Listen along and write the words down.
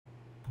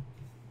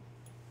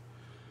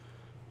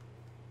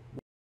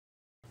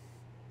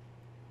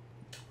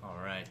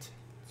right.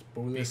 It's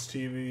Bootless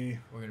TV.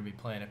 We're going to be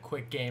playing a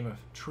quick game of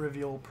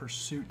Trivial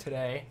Pursuit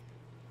today.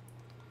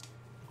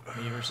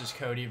 Me versus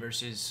Cody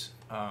versus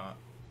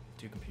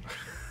two computers.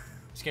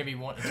 It's gonna be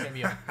one. It's gonna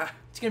be a.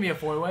 It's gonna be a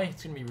four-way.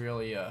 It's gonna be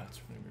really. It's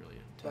gonna be really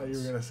intense. I thought you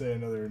were gonna say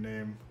another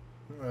name.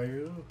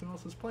 Who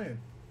else is playing?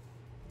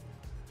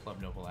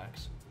 Club Noble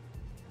Axe.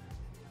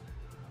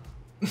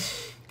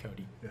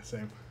 Cody. Yeah,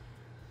 same.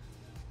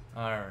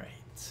 All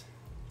right.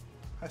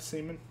 Hi,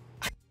 Seaman.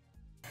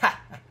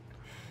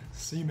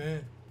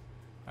 Seaman.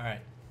 All right.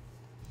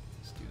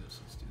 Let's do this.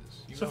 Let's do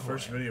this. It's the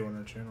first video on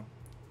our channel.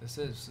 This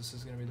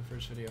is gonna be the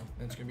first video,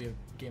 and it's gonna be a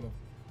game of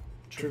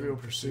Trivial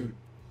Pursuit.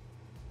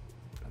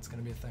 That's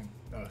gonna be a thing.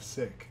 Oh,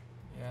 sick.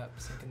 Yeah,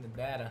 syncing the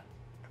data.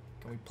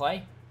 Can we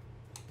play?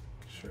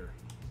 Sure.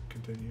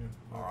 Continue.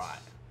 All right.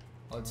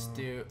 Let's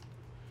do.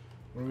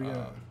 What are we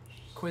gonna?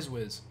 Quiz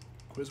Whiz.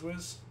 Quiz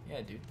Whiz? Yeah,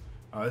 dude.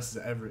 Oh, this is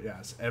every. Yeah,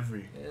 it's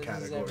every category.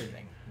 This is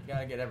everything. You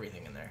gotta get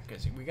everything in there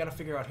because we gotta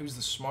figure out who's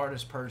the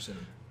smartest person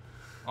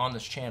on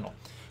this channel.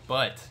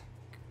 But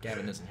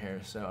Gavin isn't here,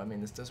 so I mean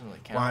this doesn't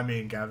really count. Well, I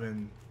mean,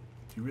 Gavin.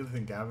 Do you really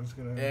think Gavin's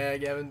gonna? Yeah,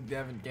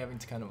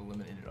 Gavin's kind of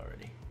eliminated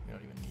already. We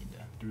don't even need to.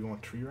 Do we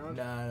want 3 rounds?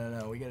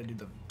 No. We gotta do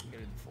the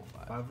full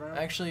 5. 5 rounds?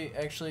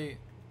 Actually.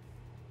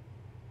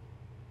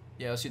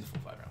 Yeah, let's do the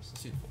full 5 rounds.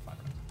 Let's do the full 5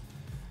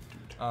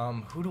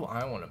 rounds. Who do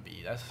I want to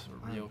be? That's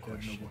a real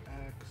question.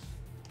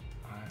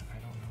 I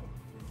don't know.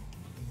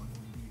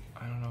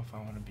 I don't know if I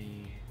want to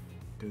be.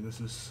 Dude,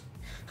 this is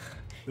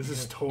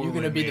totally. You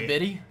gonna be the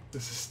biddy?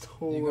 This is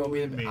totally You gonna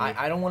be the, me.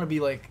 I don't want to be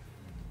like,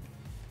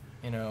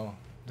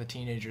 the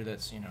teenager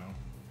that's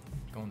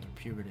going through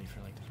puberty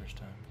for like the first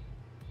time.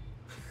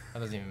 That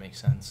doesn't even make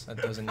sense.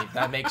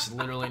 That makes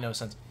literally no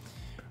sense.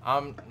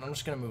 I'm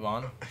just gonna move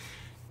on.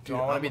 Do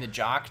I want to be the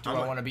jock? Do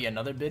I want to be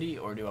another biddy,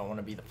 or do I want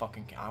to be the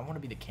fucking? I want to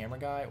be the camera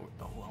guy, or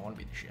I want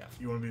to be the chef.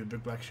 You want to be the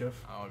big black chef?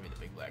 I want to be the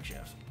big black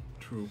chef.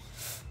 True.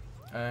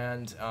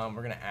 And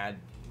we're gonna add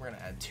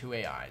 2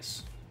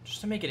 AIs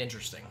just to make it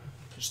interesting.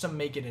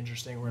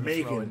 We're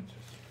gonna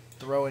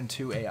throw in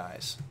 2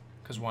 AIs,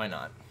 cause why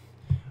not?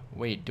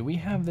 Wait, do we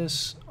have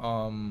this?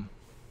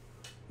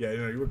 Yeah,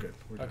 you were good.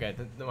 Okay,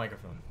 the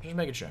microphone. Just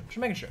making sure.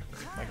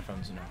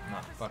 Microphone's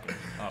not fucking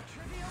up.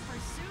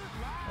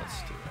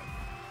 Let's do it.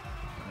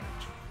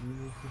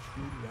 Trivial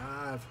Pursuit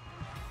live.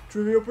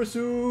 Trivial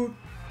Pursuit.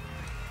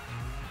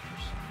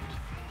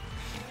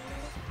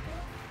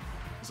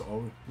 This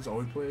is all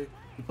we play.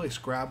 We play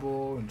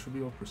Scrabble and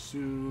Trivial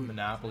Pursuit.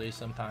 Monopoly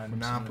sometimes.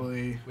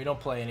 Monopoly. We don't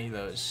play any of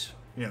those.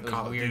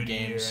 Call of weird Duty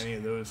games. or any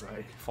of those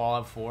like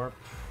Fallout 4.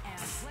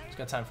 Who's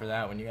got time for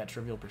that when you got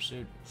Trivial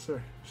Pursuit?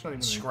 Sir, it's not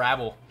even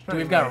Scrabble. not Dude, we've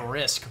even got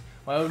Risk.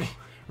 Why would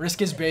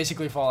Risk is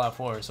basically Fallout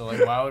 4, so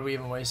like why would we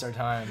even waste our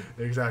time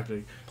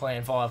exactly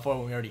playing Fallout 4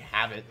 when we already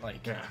have it?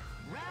 Like, yeah.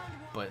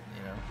 But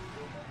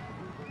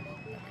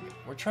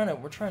we're trying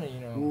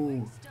to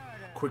Ooh,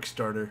 quick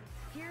starter.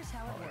 Here's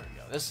how Oh, it there works. we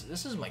go.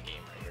 This is my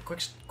game right here.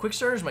 Quick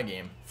starter's my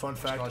game. Fun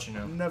Just to fact: let you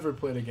know. never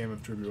played a game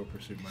of Trivial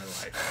Pursuit in my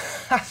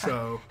life.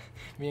 So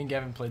Me and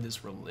Gavin played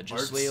this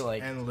religiously, arts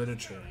like and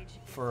literature.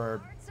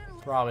 for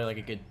probably like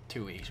a good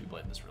 2 weeks. We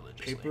played this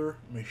religiously. Paper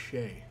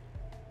mache.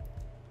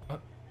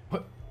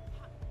 What?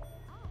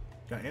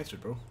 Got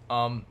answered, bro.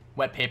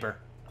 Wet paper.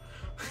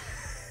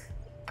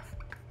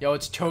 Yo,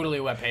 it's totally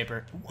wet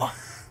paper. What?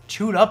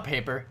 Chewed up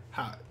paper.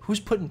 Hot. Who's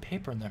putting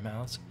paper in their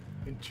mouths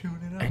And chewing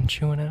it up. and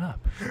chewing it up?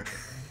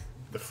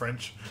 The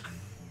French.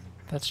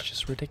 That's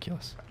just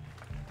ridiculous.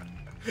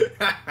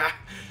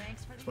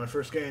 It's my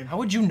first game How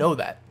would you know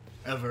that?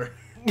 ever.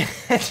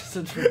 It's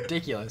just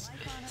ridiculous.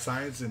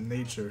 Science and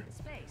nature.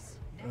 Space.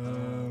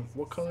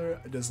 What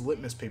color does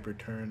litmus paper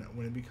turn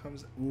when it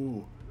becomes?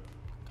 Ooh.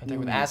 Contact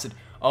with Ooh. acid.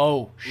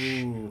 Oh,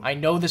 Ooh. I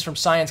know this from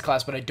science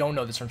class, but I don't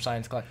know this from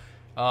science class.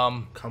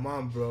 Come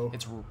on, bro.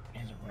 Is it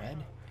red?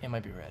 It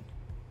might be red.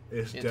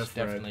 It's It's def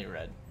definitely red.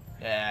 red.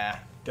 Yeah.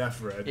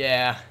 Def red.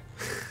 Yeah.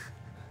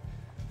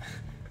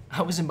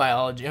 I was in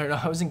biology, or no,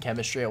 I was in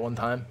chemistry at one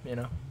time,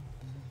 Yeah,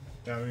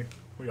 I mean,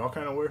 we all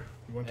kind of were.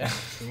 We went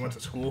to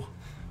school.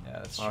 Yeah,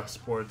 that's true.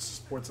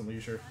 Sports and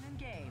leisure. Fun and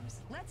games.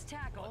 Let's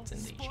tackle What's in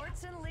leisure?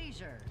 sports and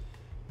leisure.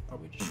 Oh,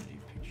 we just need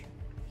a picture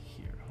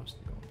here. Host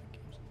the Olympic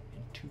Games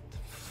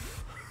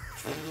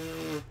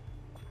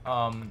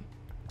in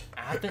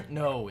Athens?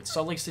 No, it's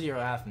Salt Lake City or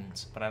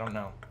Athens, but I don't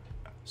know.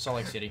 Salt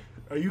Lake City.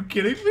 Are you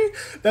kidding me?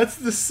 That's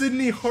the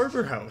Sydney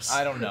Harbor House.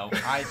 I don't know.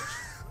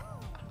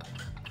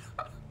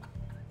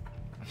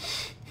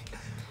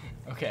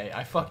 Okay,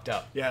 I fucked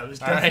up. Yeah, it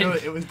was All right.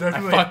 definitely. It was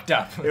definitely. I fucked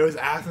up. It was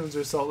Athens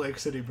or Salt Lake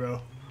City, bro.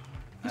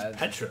 Who's Uh,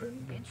 Petra?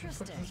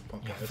 Interesting.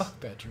 Yeah, fuck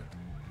Petra.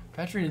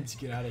 Petra needs to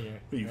get out of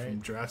here. What are you right?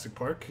 from Jurassic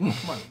Park? Come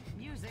on,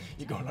 Music.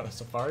 You going on a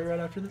safari right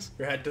after this?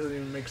 your head doesn't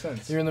even make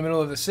sense. You're in the middle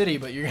of the city,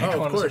 but you're gonna Oh, go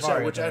of on a course. safari.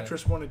 Yeah, which right?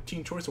 actress won a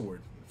Teen Choice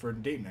Award for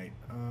date night?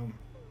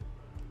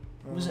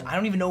 Who was it? I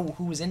don't even know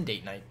who was in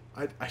Date Night.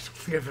 I don't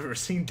think I've ever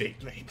seen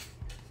Date Night.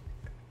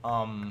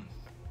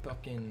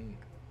 Fucking.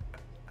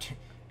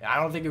 I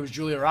don't think it was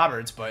Julia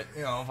Roberts, but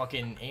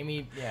fucking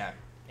Amy. Yeah,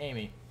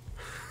 Amy.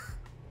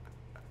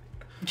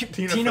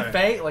 Tina Tina Fey.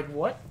 Fey? Like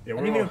what? Yeah, I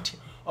we're didn't even all- know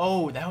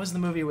Oh, that was the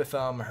movie with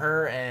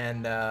her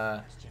and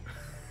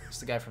what's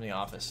the guy from The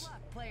Office?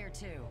 Player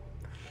 2.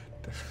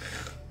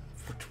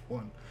 Which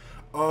one?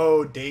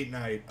 Oh, Date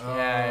Night. Oh,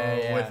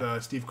 Yeah.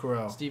 with Steve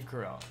Carell. Steve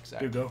Carell,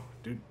 exactly. Dude, go.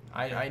 Dude.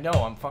 I know,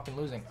 I'm fucking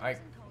losing. I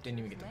didn't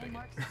even get to pick it.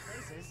 Landmarks and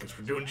places. Because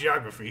we're doing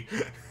geography.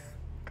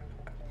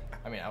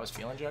 I mean, I was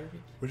feeling geography.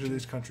 Which of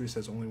these countries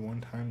has only one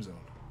time zone?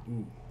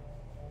 Ooh.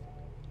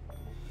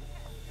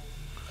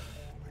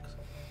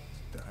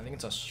 I think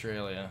it's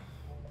Australia.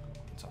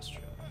 It's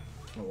Australia.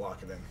 I'm gonna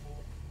lock it in.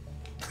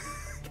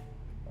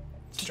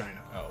 It's China.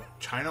 Oh.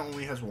 China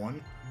only has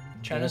one?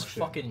 China's Bullshit.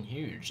 fucking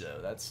huge, though.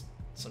 That's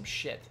some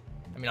shit.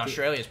 I mean,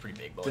 Australia's pretty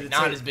big, but did like, it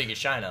not say- as big as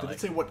China. Did Like,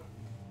 it say what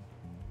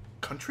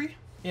country?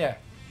 yeah,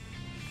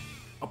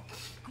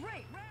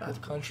 Great round.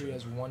 what country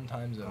has one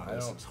time zone? Oh, I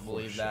this don't is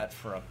believe horseshit. that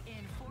for a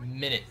In 4.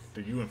 minute.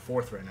 Dude, you in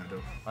fourth right now,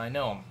 dude. I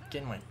know, I'm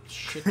getting my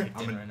shit kicked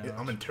I'm in in, right now.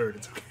 I'm in third.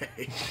 It's okay.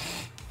 And in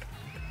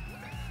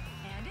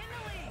the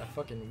That lead.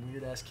 fucking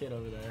weird ass kid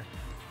over there.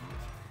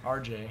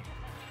 RJ.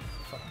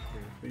 Fucking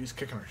weird. He's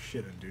kicking our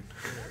shit in, dude.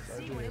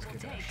 See what it will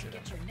take to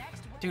get your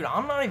next win. Dude,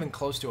 I'm not even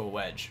close to a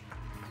wedge.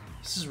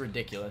 This is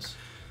ridiculous.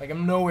 Like,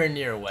 I'm nowhere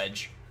near a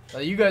wedge.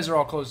 Like, you guys are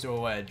all close to a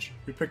wedge.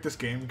 We picked this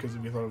game because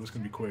we thought it was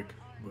gonna be quick,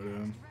 but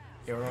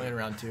Yeah, we're only in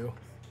round 2.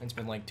 It's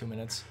been like 2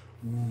 minutes.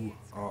 ooh,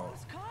 oh,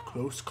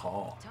 close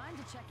call. Time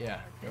to check Yeah, out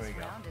here what we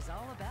this go. round is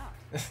all about.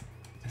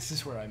 This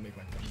is where I make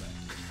my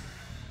comeback.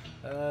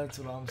 That's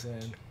what I'm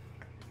saying.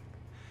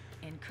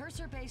 In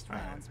cursor-based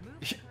Alright. rounds,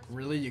 move.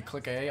 Really? You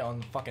click A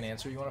on the fucking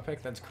answer you want to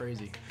pick? That's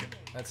crazy.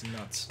 That's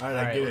nuts. All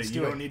right, I get let's it. do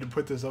You don't need to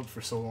put this up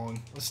for so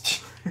long.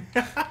 Let's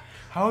do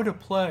How to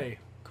play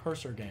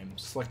cursor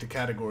games. Select a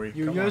category.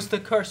 You Come use on. the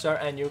cursor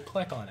and you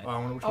click on it. Oh, I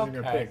wonder which one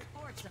you're gonna Okay. pick.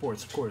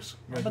 Sports, of course.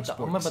 We I'm gotta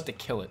do about sports. to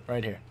kill it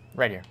right here.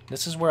 Right here.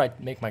 This is where I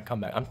make my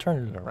comeback. I'm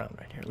turning it around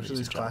right here. Which of ladies these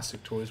and gentlemen.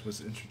 classic toys was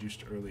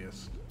introduced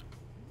earliest?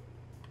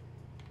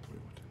 Wait,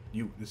 what?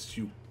 You. This is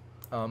you.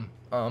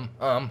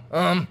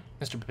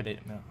 Mr.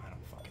 Potato. No, I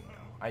don't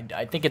fucking know.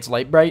 I think it's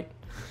Light Bright,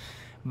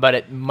 but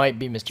it might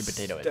be Mr.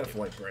 Potato Head. too.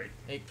 Definitely bright.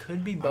 It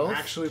could be both. I'm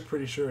actually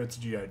pretty sure it's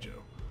G.I. Joe.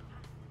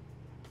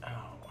 Oh,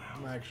 wow.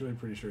 I'm actually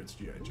pretty sure it's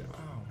G.I. Joe.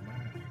 Oh,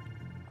 man.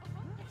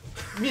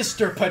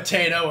 Mr.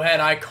 Potato Head,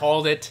 I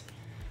called it.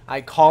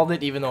 I called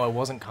it even though I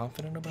wasn't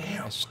confident about it.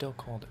 I still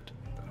called it.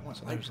 I want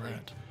So light there's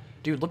bright. that.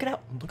 Dude, look at how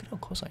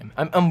close I am.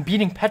 I'm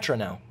beating Petra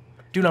now.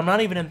 Dude, I'm not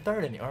even in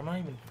third anymore. I'm not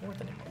even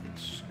fourth anymore.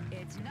 It's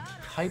It's not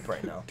hype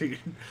right now. Dude,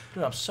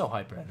 Dude, I'm so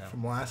hype right now.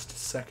 from last to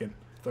second,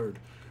 third.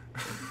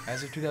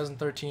 As of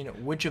 2013,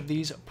 which of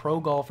these pro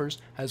golfers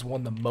has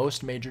won the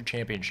most major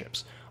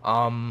championships?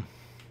 Definitely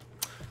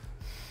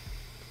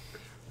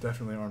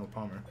Arnold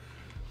Palmer.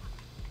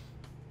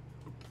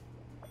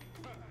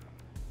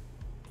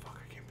 Fuck,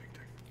 I can't pick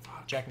that.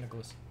 Fuck. Jack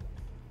Nicklaus.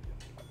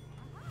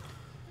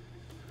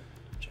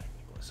 Jack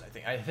Nicklaus.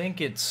 I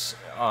think it's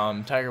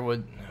Tiger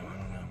Woods. No, I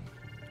don't know.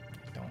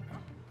 Don't know.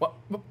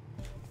 What?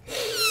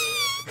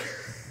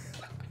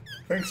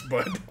 Thanks,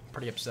 bud.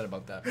 Pretty upset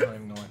about that. I'm not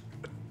even gonna lie.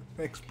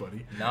 Thanks,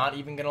 buddy. Not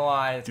even gonna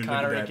lie. It's Dude,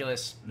 kind of look at that.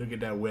 ridiculous. Look at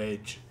that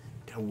wedge.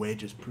 That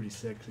wedge is pretty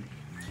sexy.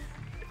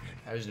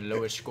 That was the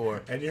lowest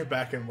score. And you're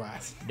back in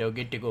last. Don't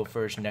get to go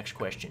first. Next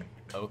question.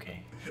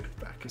 Okay.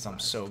 Back in Because I'm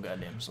last. so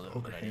goddamn slow.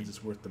 Poker but I hands need-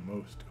 is worth the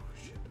most. Oh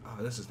shit.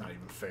 Oh, this is not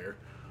even fair.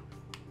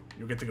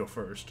 You'll get to go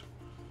first.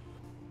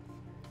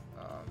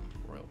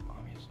 Royal,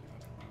 obviously.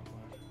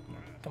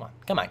 Come on.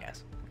 Come on,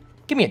 guys.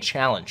 Give me a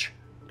challenge.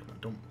 Come on,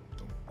 don't.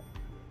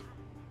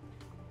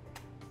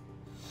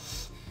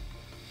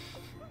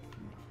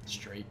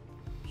 Straight.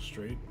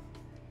 Straight.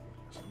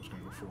 Guess I was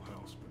gonna go full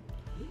house,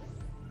 but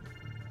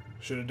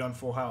should have done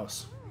full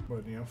house.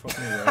 But you know, fuck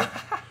me, right?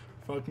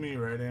 Fuck me,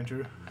 right,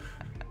 Andrew?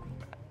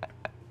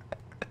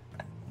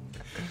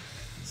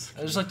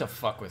 I just like to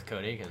fuck with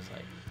Cody because,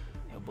 like,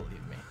 he'll believe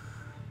me.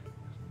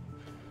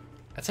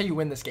 That's how you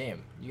win this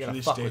game. You gotta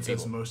These fuck with states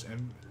has the people. most.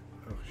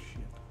 Oh shit.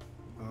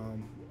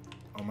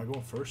 Am I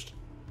going first?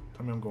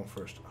 Tell me I'm going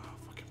first. Oh,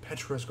 fucking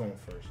Petra's going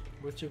first.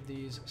 Which of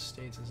these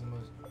states is the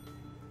most?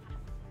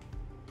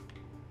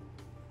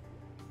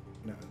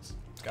 No, it's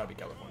It's gotta be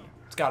California.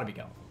 It's gotta be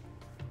California.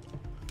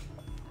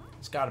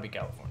 It's gotta be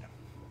California.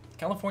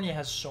 California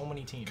has so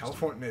many teams.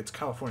 California. It's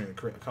California.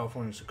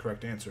 California's the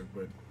correct answer,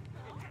 but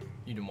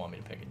You didn't want me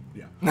to pick it.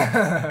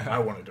 yeah, I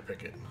wanted to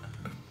pick it.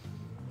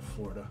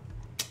 Florida.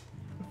 Get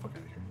the fuck out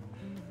of here.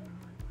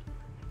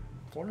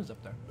 Florida's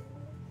up there.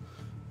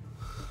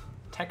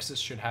 Texas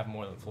should have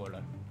more than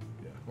Florida.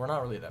 Yeah. We're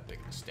not really that big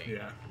of a state.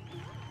 Yeah.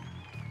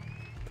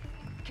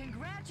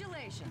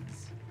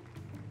 Congratulations.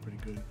 Pretty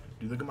good.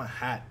 Dude, look at my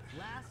hat.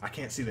 Last, I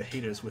can't see the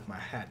haters with my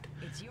hat.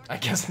 it's your I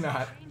guess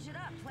not. Change it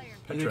up, player.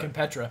 Neither can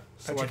Petra. Petra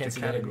Select can't a see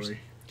the haters. category.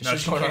 'Cause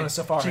she's going on a can't-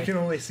 safari. She can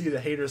only see the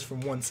haters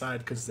from one side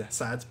because the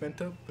side's bent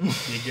up. You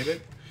get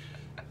it?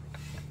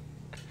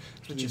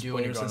 That's what you These do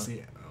when you're players going.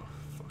 I see- Oh,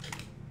 fuck.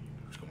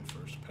 Who's going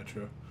first?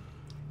 Petra. I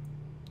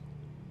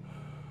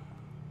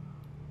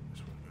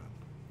swear to God.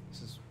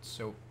 This is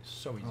so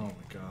easy. Oh my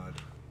God.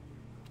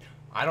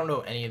 I don't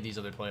know any of these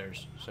other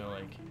players, so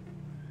like.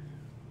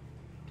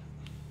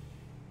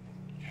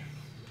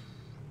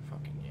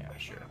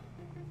 sure.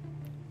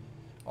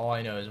 All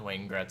I know is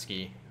Wayne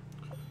Gretzky,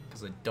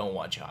 because I don't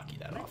watch hockey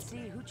that Let's often.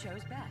 see who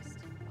chose best.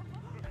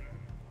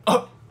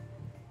 Oh,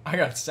 I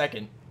got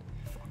second.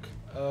 Fuck.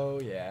 Oh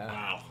yeah.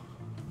 Wow.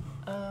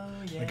 Oh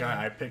yeah. The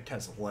guy I picked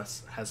has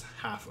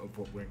half of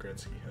what Wayne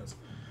Gretzky has.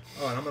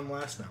 Oh, and I'm in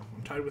last now.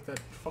 I'm tied with that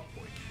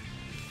fuckboy.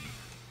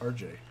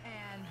 RJ.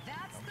 And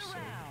that's the so-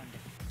 round.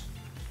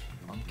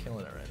 I'm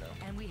killing it right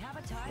now. And we have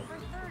a tie for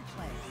third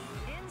place.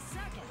 In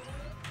second.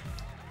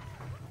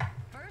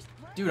 First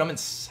place. Dude, I'm in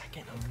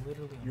second. I'm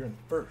literally. You're in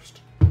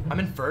first. I'm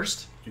in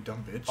first. You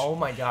dumb bitch. Oh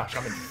my gosh,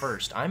 I'm in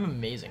first. I'm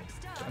amazing.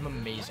 I'm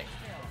amazing.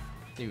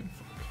 Dude,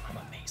 I'm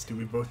amazing. Dude,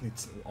 we both need.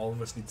 All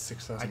of us need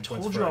 6,000 I points.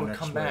 told for you I our would next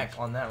come round. back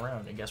on that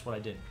round, and guess what I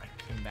did? I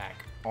came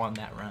back on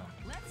that round.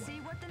 Let's see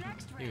what the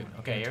next round. Dude,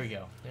 okay, here we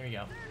go. There we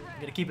go. We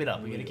gotta keep it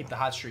up. We gotta keep the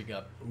hot streak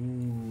up.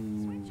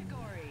 Ooh.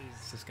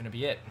 This is gonna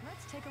be it.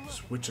 Let's take a look.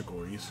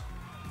 Switchagories.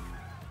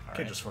 All Can't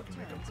right. just fucking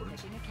make up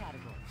words. Picking a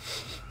category.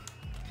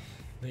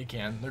 They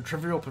can. They're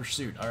Trivial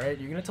Pursuit, alright?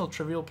 You're gonna tell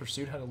Trivial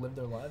Pursuit how to live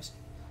their lives?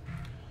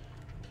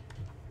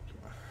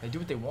 They do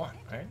what they want,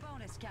 alright?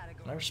 Bonus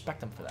category. And I respect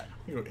them for that.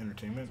 You go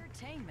entertainment,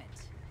 Entertainment.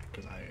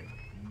 because I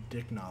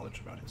dick knowledge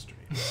about history.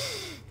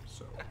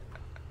 So,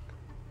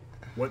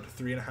 what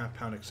 3.5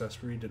 pound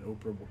accessory did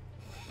Oprah?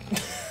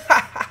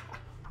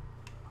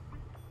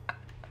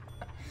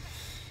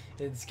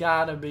 It's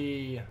gotta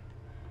be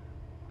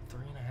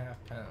 3.5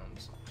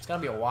 pounds. It's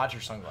gotta be a watch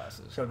or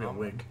sunglasses. It's gotta be a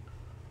wig.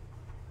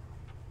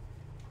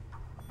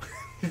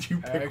 Did you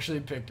I pick? actually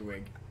picked a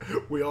wig.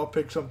 We all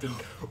picked something.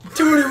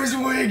 Dude, it was a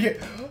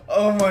wig!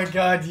 Oh my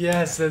god,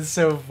 yes, that's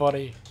so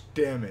funny.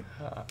 Damn it!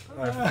 I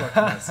fucked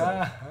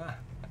myself.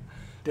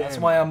 That's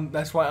Damn why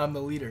it. I'm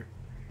the leader.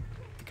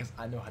 Because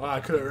I know how to Wow, I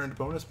pick could have earned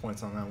bonus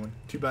points on that one.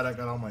 Too bad I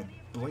got all my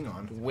bling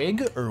on.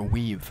 wig or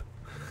weave?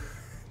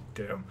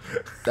 Damn.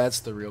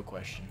 That's the real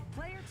question.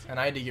 Player two. And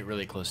I had to get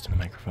really close to the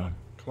microphone.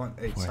 Come on,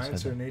 hey, Before I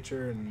science said or that.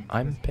 nature and.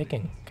 I'm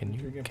picking. Can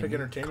You're you gonna can pick you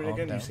entertainment calm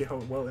again? down? You see how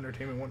well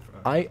entertainment won.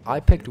 I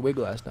picked wig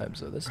last time,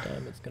 so this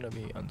time it's gonna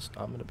be I'm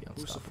gonna be Who's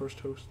the unstoppable. first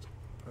host?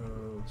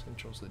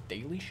 Central's The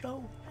Daily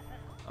Show.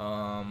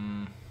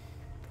 Come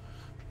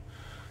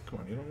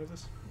on, you don't know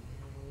this?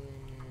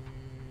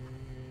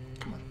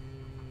 Come on.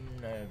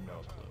 I have no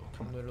clue.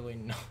 Come on. Literally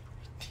no.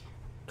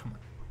 Come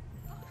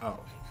on. Oh.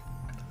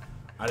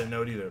 I didn't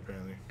know it either,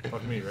 apparently.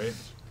 Fuck me, right?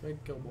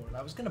 Greg Gilmore.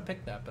 I was gonna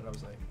pick that, but I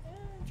was like,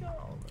 John.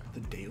 The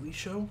Daily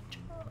Show?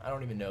 I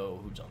don't even know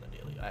who's on The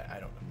Daily. I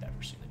don't. I've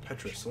never seen The Daily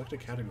Petra, Show. select a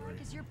category.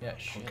 Is your Yeah,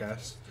 shit.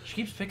 Podcast. She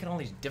keeps picking all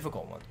these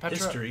difficult ones. Petra,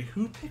 History.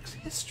 Who picks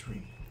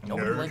history?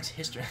 Nobody Nerd. likes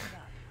history.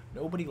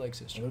 Nobody likes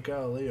history. Look,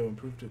 Galileo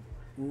improved it.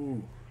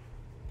 Ooh.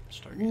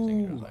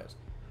 Stargazing Ooh. device.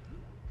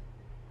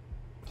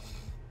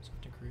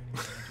 Something creating a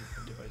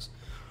magic device.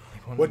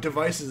 Like one What of-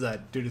 device is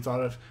that? Dude, it's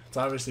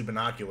obviously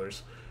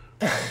binoculars.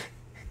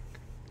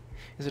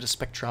 Is it a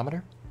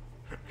spectrometer?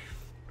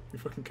 You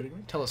fucking kidding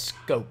me?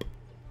 Telescope.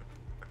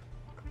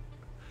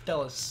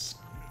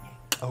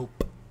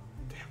 Telescope.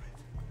 Damn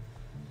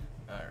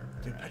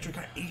it. Dude, Alright. Petra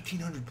got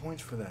 1,800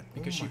 points for that.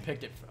 Because Oh she my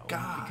picked it.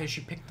 God. Because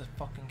she picked the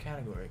fucking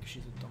category. Because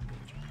she's a dumb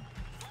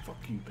bitch. Fuck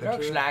you, Petra.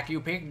 Looks like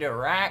you picked the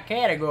right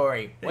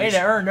category. Hey, Way you to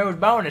sh- earn those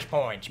bonus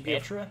points, You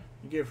gave- Petra.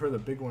 You gave her the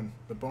big one,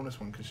 the bonus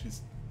one,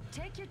 because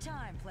Take your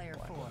time, player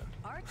Black four. woman.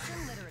 Arts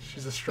and literature.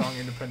 she's a strong,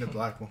 independent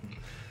black woman.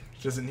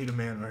 She doesn't need a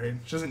man, right?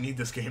 She doesn't need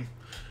this game.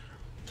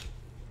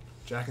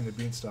 Jack and the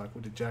Beanstalk.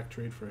 What did Jack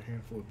trade for a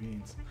handful of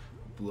beans?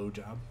 A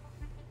blowjob?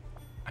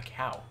 A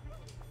cow.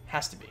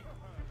 Has to be.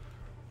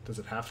 Does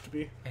it have to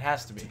be? It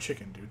has to It's be. a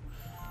chicken, dude.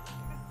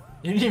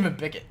 You didn't even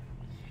pick it.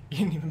 You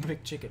didn't even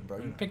pick chicken, bro.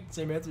 You Yeah. picked the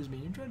same answer as me.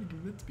 You're trying to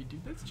convince me,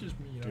 dude. That's just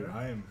me, you know? Dude,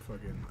 I am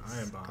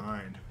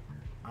behind.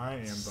 I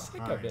am Sick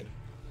of behind. it.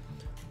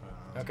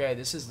 Okay,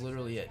 this is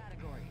literally it.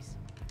 Categories.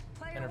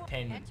 Player one,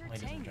 Entertainment, ladies and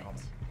entertainment.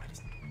 gentlemen.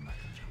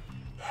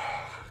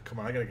 Come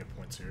on, I gotta get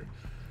points here.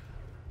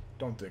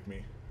 Don't dick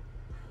me.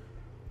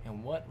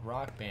 And what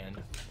rock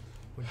band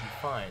would you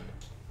find?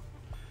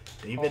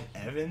 David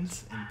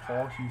Evans and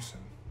Paul Hewson.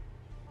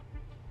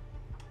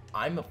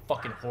 I'm a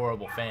fucking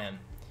horrible fan.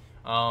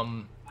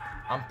 I'm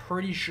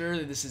pretty sure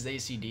that this is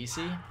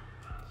AC/DC,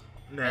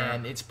 Nah,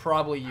 and it's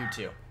probably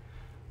U2.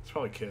 it's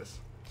probably Kiss.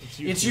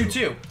 It's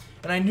U2,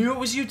 and I knew it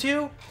was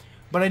U2,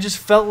 but I just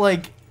felt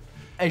like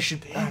I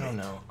should. I Damn don't it.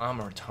 know. I'm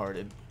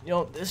retarded. You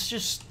know, this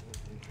just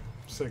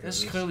Sick of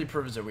this this. clearly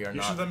proves that we are You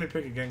not. should let me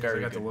pick again because I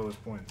very got good. the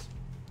lowest points.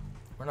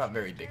 We're not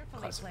very big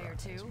Carefully, classic player rock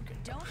fans. two. We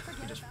could- Don't we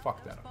forget just about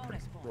fucked that those up bonus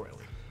pretty points.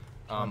 royally.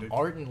 on, dude.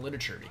 Art and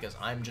literature, because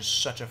I'm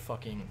just such a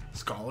fucking.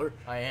 Scholar?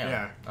 I am.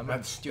 Yeah, I'm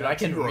that's, dude.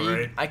 that's I can you, read.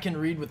 alright. I can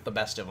read with the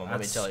best of them. Let me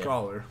That's tell you.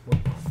 Scholar.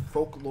 What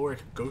folkloric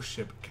ghost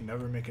ship can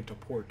never make it to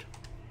port?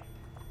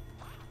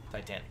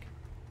 Titanic.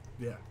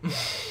 Yeah.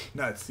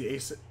 No, it's the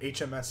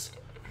HMS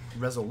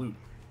Resolute,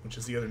 which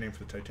is the other name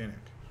for the Titanic.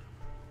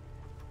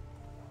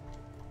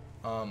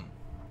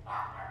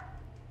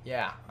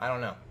 Yeah, I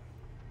don't know.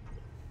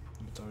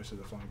 It's obviously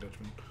the Flying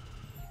Dutchman.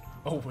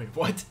 Oh wait,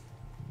 what?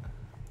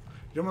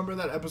 You remember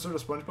that episode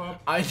of SpongeBob?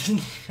 I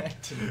didn't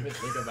even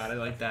think about it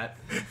like that.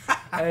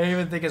 I didn't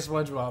even think of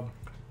SpongeBob.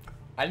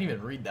 I didn't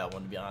even read that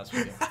one, to be honest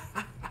with you.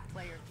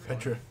 Player 3.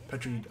 Petra.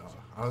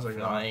 I was like,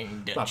 Flying I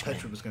thought Dutchman.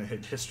 Petra was gonna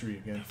hit history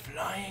again.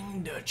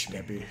 Flying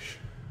Dutchman. That bitch.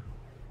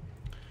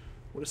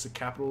 What is the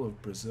capital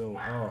of Brazil?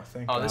 Oh,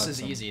 thank God. Oh, this is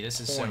some easy. This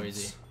is so points.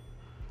 easy.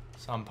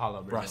 São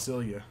Paulo, Brazil.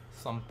 Brasilia.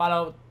 São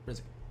Paulo,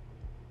 Brazil.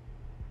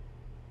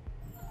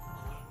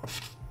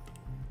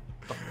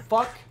 The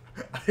fuck?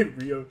 I hit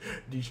Rio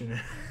de Janeiro.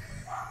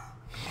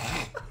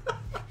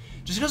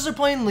 Just because they're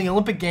playing the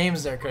Olympic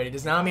Games there, Cody,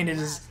 does not mean it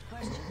is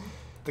Question.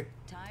 the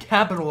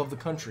capital of the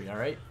country,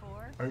 alright?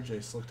 4.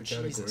 RJ, select the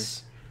category.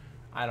 Jesus.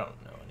 I don't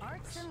know any of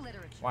Arts this. and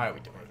literature. Why are we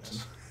doing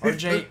this?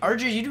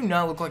 RJ, you do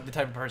not look like the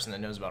type of person that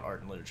knows about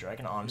art and literature. I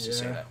can honestly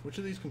say that. Which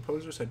of these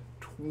composers had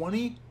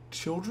 20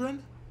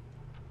 children?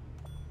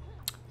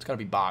 It's gotta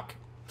be Bach.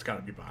 It's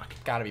gotta be Bach.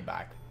 Gotta be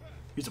Bach.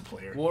 He's a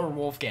player. Or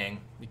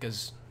Wolfgang,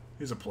 because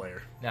He's a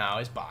player. no,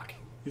 it's Bach.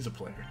 He's a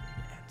player.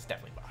 Yeah, it's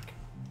definitely Bach.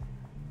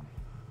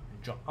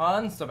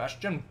 Johann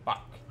Sebastian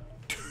Bach.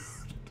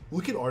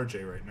 Look at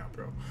RJ right now,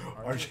 bro.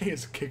 RJ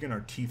is kicking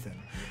our teeth in.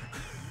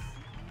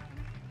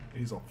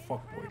 He's a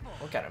fuckboy.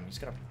 Look at him. He's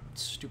got a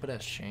stupid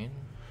ass chain.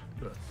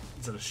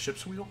 Is that a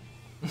ship's wheel?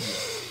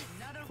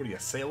 Another What are you, a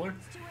sailor?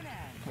 to an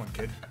end. Come on,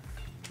 kid.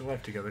 Get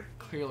life together.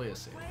 Clearly a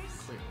sailor.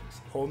 Clearly a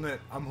sailor. Holding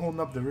it. I'm holding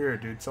up the rear,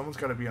 dude. Someone's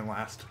got to be in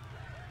last.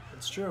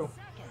 It's true.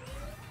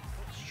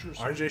 It's true.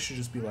 RJ should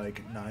just be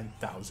like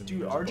 9,000. Dude,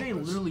 years RJ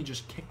above us. literally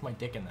just kicked my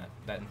dick in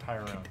that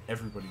entire round.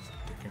 Everybody's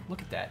dicking.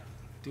 Look at that.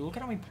 Dude, look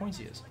at how many points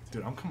he is.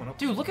 Dude, I'm coming up.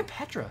 Dude, look at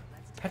Petra.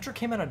 Petra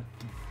came out of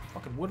the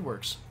fucking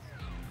woodworks.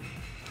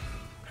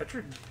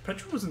 Petra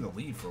was in the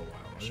lead for a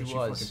while. And She then she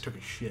was. fucking took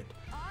a shit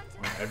On to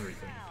on the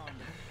everything. round.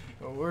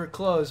 Well, we're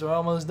close. We're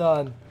almost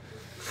done.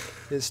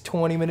 This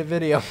 20-minute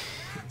video.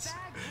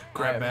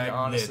 Grab bag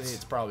honestly, knits.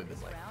 it's probably been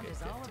like Round is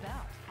 15. all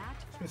about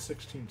act It's been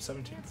 16,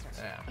 17.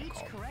 Yeah, I'm Each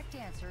called. correct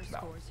answer No.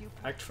 scores you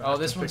Act fast. Oh,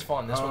 this and one's pick-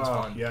 fun. This one's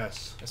fun.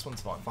 Yes. This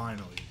one's fun.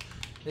 Finally.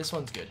 This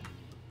one's good.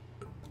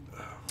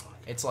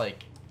 It's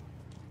like,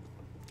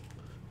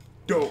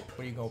 Dope. what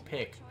do you go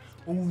pick?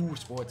 Ooh,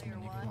 sportsman.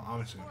 You Well, go.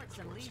 I'm just gonna pick sports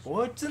and sports. leisure.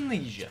 Sports and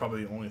leisure. It's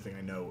probably the only thing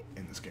I know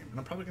in this game. And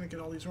I'm probably going to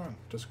get all these wrong,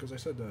 just because I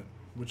said that.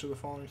 Which of the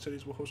following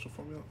cities will host a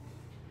Formula?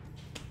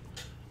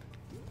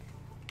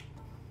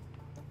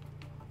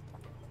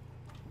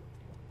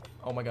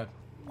 Oh my god.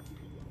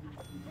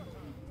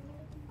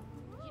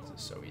 This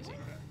is so easy.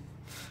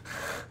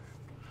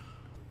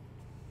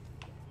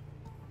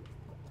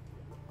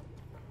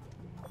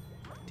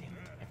 Damn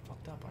it, I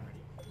fucked up already.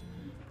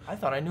 I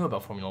thought I knew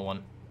about Formula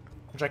 1.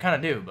 Which I kind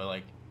of do, but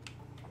like...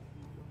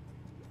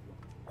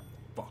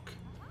 Fuck.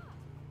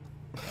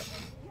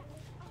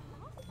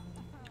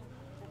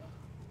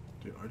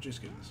 Dude, RJ's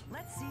getting this.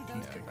 Let's see those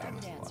Yeah, that correct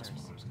was the last answers.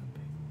 one I was gonna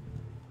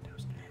pick. That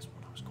was the last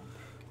one I was gonna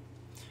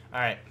pick.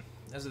 Alright,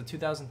 as of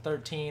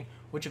 2013,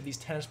 which of these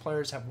tennis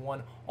players have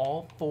won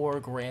all 4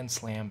 Grand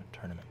Slam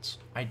tournaments?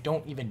 I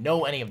don't even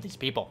know any of these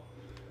people.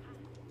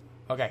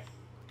 Okay,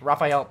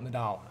 Rafael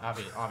Nadal,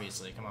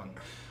 obviously, come on.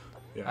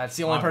 Yeah, That's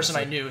the only person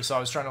I obviously. knew, so I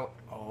was trying to...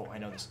 Oh, I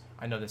know this.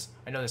 I know this.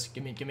 I know this.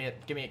 Give me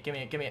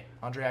it.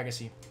 Andre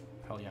Agassi.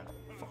 Hell yeah.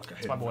 Fuck,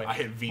 That's my boy. I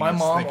hit Venus my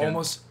mom thinking-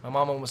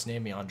 almost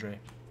named me Andre.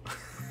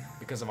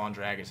 Because of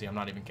Andre Agassi. I'm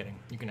not even kidding.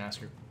 You can ask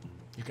her.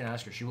 You can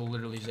ask her. She will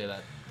literally say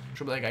that.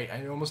 She'll be like,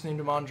 I almost named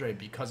him Andre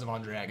because of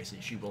Andre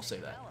Agassi. She will say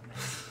that.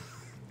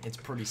 It's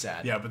pretty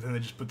sad. Yeah, but then they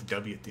just put the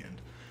W at the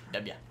end.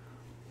 W.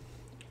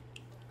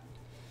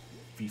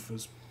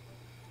 FIFA's.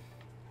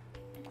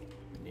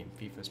 Name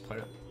FIFA's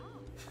player.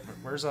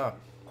 Where's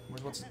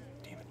what's...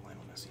 Damn it,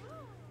 Lionel Messi.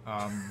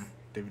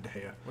 David De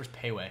Gea. Where's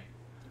Payway?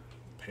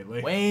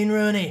 Pele. Wayne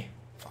Rooney.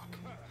 Fuck.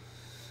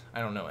 I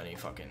don't know any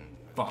fucking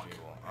Fuck.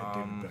 people. I had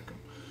David Beckham.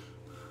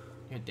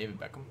 You had David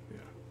Beckham? Yeah.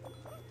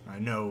 I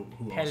know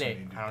who else I Pele.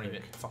 need to I don't pick.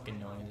 even fucking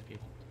know any of these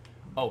people.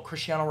 Oh,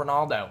 Cristiano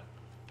Ronaldo.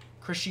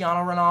 Cristiano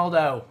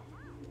Ronaldo.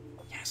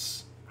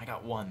 Yes. I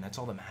got one. That's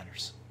all that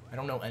matters. I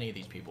don't know any of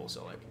these people,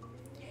 so like...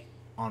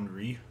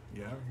 Henri.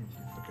 Yeah,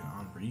 look at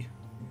Henri.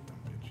 Dumb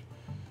bitch.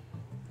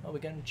 Oh, we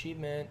got an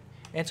achievement.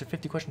 Answer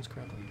 50 questions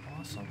correctly.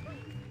 Awesome.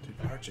 Dude,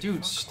 RJ, Dude,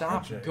 fuck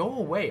stop. RJ. Go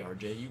away,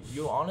 RJ.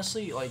 You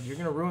honestly, like, you're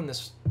gonna ruin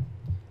this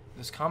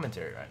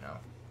commentary right now.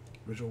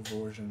 Original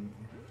version.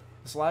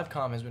 This live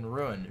comm has been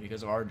ruined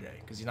because of RJ,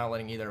 because he's not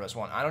letting either of us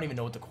win. I don't even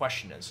know what the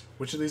question is.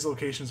 Which of these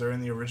locations are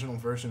in the original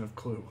version of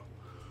Clue?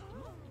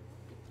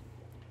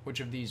 Which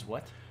of these,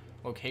 what?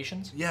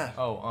 Locations? Yeah.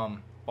 Oh,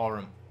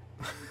 ballroom.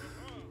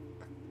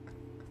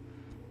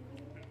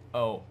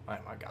 Oh, I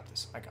got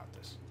this. I got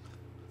this.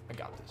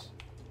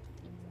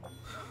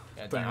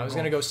 Yeah, Thought you I were was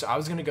going-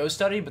 gonna go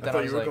study, but I then thought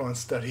I was you were like, going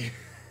study.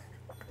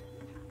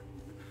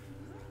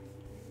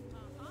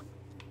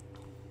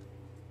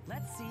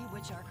 Let's see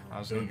which are I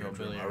was correct. gonna go Billiard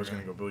room. billiard I was room.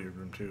 gonna go billiard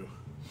room too.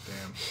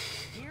 Damn.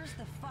 Here's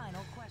the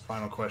final question.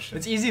 Final question.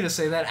 It's easy to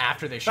say that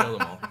after they show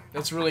them all.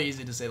 It's really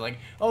easy to say like,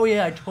 oh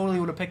yeah, I totally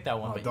would have picked that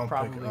one, Oh, but you don't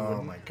probably pick. Oh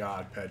wouldn't. my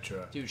God,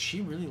 Petra. Dude,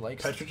 she really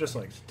likes. Petra just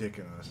likes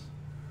dicking us.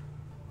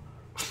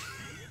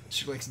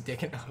 She likes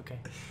dick and okay.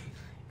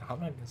 I'm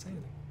not gonna say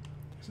anything.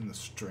 He's in the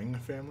string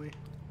family.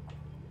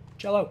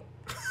 Jello.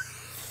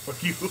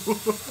 Fuck you.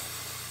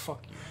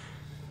 Fuck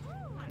you.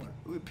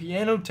 Would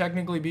piano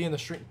technically be in the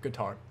string?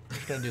 Guitar. I'm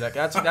just gonna do that.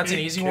 That's an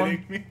easy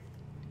one. Me?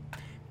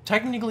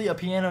 Technically, a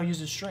piano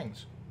uses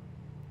strings.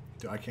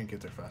 Dude, I can't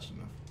get there fast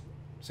enough.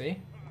 See?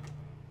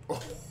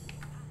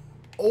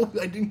 Oh,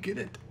 I didn't get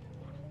it.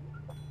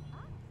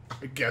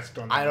 I guessed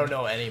on that. I don't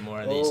know any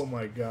more of these. Oh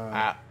my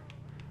god.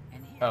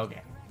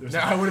 Okay. There's No,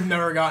 a- I would have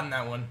never gotten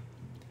that one.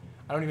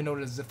 I don't even know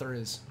what a zither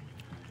is.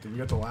 Dude, we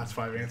got the last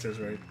 5 answers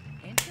right.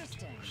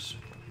 Interesting.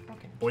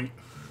 Fucking Wait.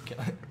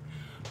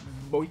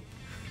 boy.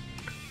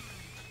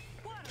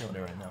 Killing it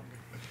right now.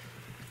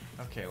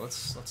 Okay,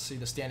 let's see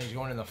the standings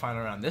going in the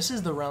final round. This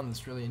is the round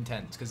that's really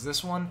intense because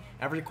this one,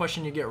 every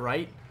question you get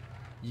right,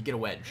 you get a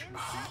wedge,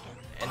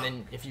 and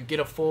then if you get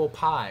a full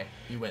pie,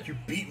 you win. You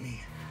beat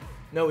me.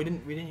 No, we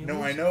didn't. You No,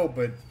 lose. I know,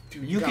 but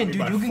dude, You got can, me dude.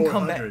 by You can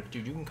come 400. back,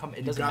 dude. You can come. It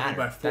You doesn't got matter. me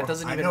by 400. That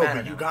doesn't even I know, matter.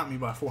 but you now. got me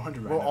by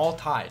 400 right We're now. all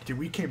tied. Dude,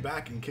 we came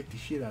back and kicked the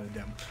shit out of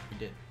them. We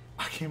did.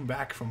 I came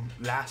back from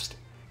last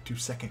to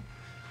second.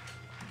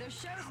 The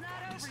show's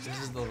not over This yet.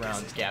 is the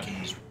round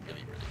Gavin's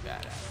really, really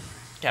bad at.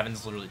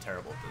 Gavin's literally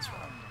terrible at this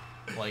round.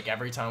 Like,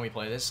 every time we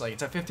play this, like,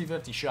 it's a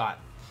 50-50 shot.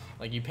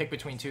 Like, you pick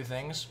between two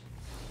things,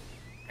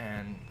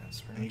 and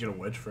that's And you get a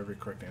wedge for every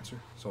correct answer.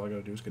 So all I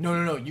gotta do is get.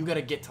 No. You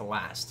gotta get to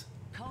last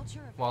Culture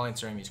of while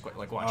answering these questions.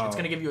 Like, watch. It's Oh.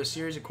 gonna give you a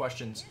series of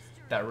questions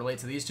that relate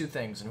to these two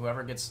things, and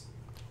whoever gets...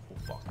 Oh,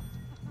 fuck.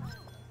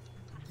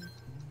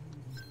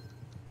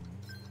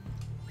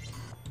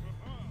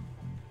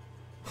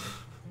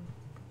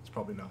 It's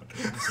probably not.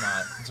 It's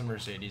not. It's a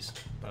Mercedes,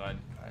 but I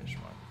just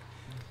want...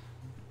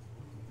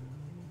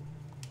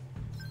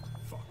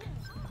 Fuck.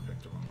 I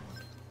picked the wrong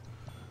one.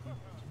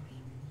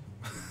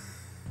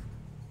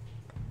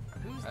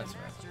 who's That's the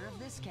right. master of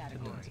this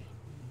category.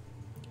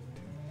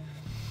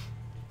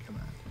 Come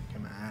on.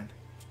 Come on.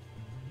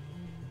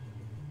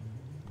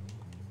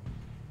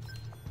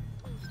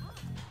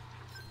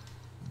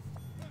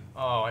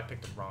 Oh, I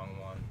picked the wrong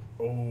one.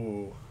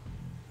 Oh.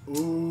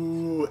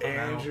 Ooh, I'm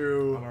out.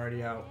 Andrew. I'm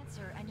already out.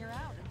 Answer and you're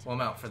out. into Well, I'm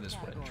the out for next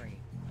this wedge. category.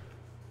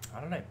 How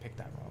did I pick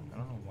that wrong? I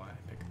don't know why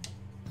I picked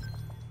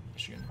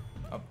Michigan.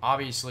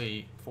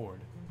 Obviously,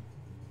 Ford.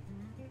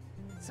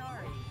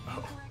 Sorry.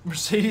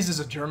 Mercedes is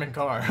a German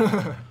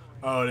car.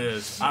 Oh, it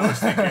is. I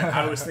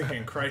was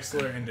thinking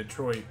Chrysler in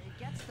Detroit. It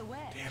gets the wedge.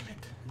 Damn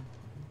it.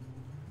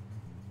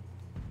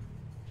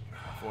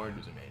 Ford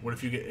was amazing. What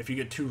if you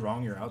get 2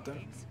 wrong, you're out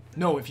then?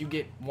 No, if you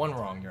get one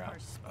wrong, you're out.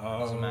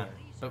 Doesn't matter.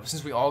 But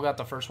since we all got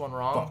the first one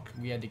wrong, Fuck.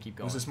 we had to keep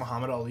going. Was this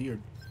Muhammad Ali or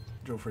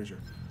Joe Frazier?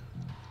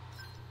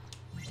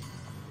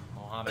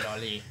 Muhammad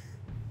Ali.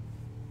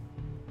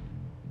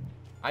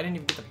 I didn't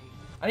even get the...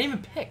 I didn't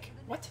even pick.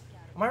 What?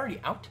 Am I already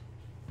out?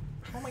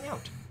 How am I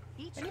out?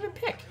 I didn't even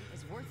pick.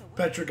 Is worth a wedge.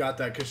 Petra got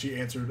that because she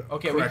answered.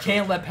 Okay, correctly. we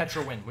can't let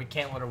Petra win. We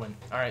can't let her win.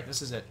 All right,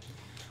 this is it.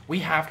 We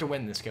have to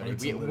win this, Cody.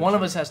 It's a One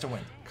of literature. us has to win.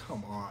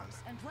 Come on.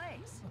 And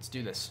plays. Let's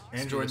do this.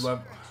 Let's do Android this.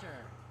 level.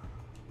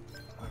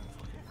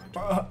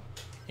 Sure.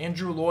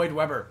 Andrew Lloyd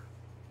Webber.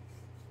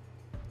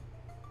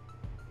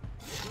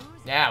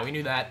 Yeah, we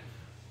knew that.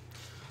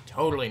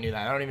 Totally knew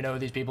that. I don't even know who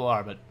these people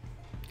are, but...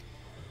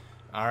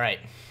 All right.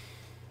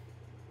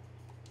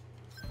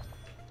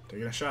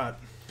 Taking a shot.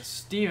 It's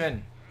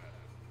Steven.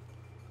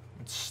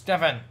 It's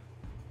Stefan.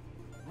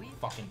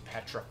 Fucking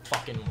Petra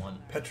fucking won.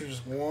 Petra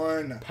just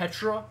won.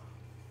 Petra?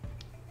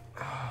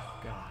 Oh,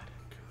 God.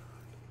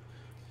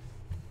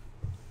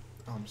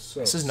 I'm so.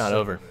 This is not sick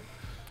over. of it.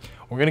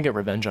 We're gonna get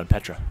revenge on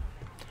Petra.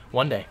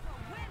 One day.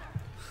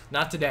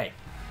 Not today.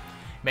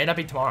 May not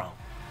be tomorrow.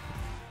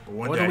 But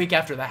one Or day, the week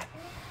after that.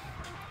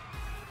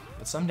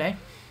 But someday,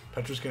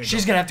 Petra's gonna.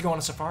 she's gonna have to go on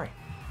a safari.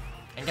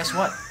 And guess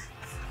what?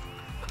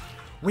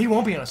 We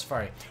won't be on a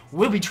safari.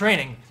 We'll be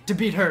training to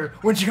beat her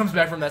when she comes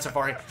back from that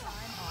safari.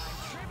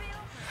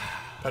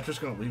 Petra's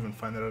gonna leave and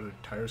find out her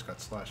tires got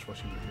slashed while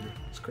she was here.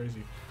 It's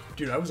crazy.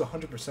 Dude, I was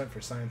 100%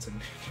 for science and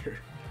nature.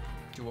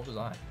 Dude, what was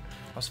I?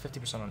 I was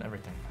 50% on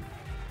everything.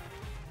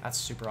 That's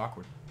super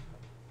awkward.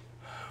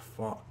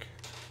 Fuck.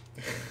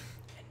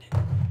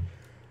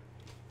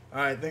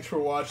 Alright, thanks for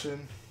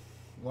watching.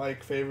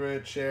 Like,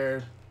 favorite,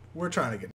 share. We're trying to get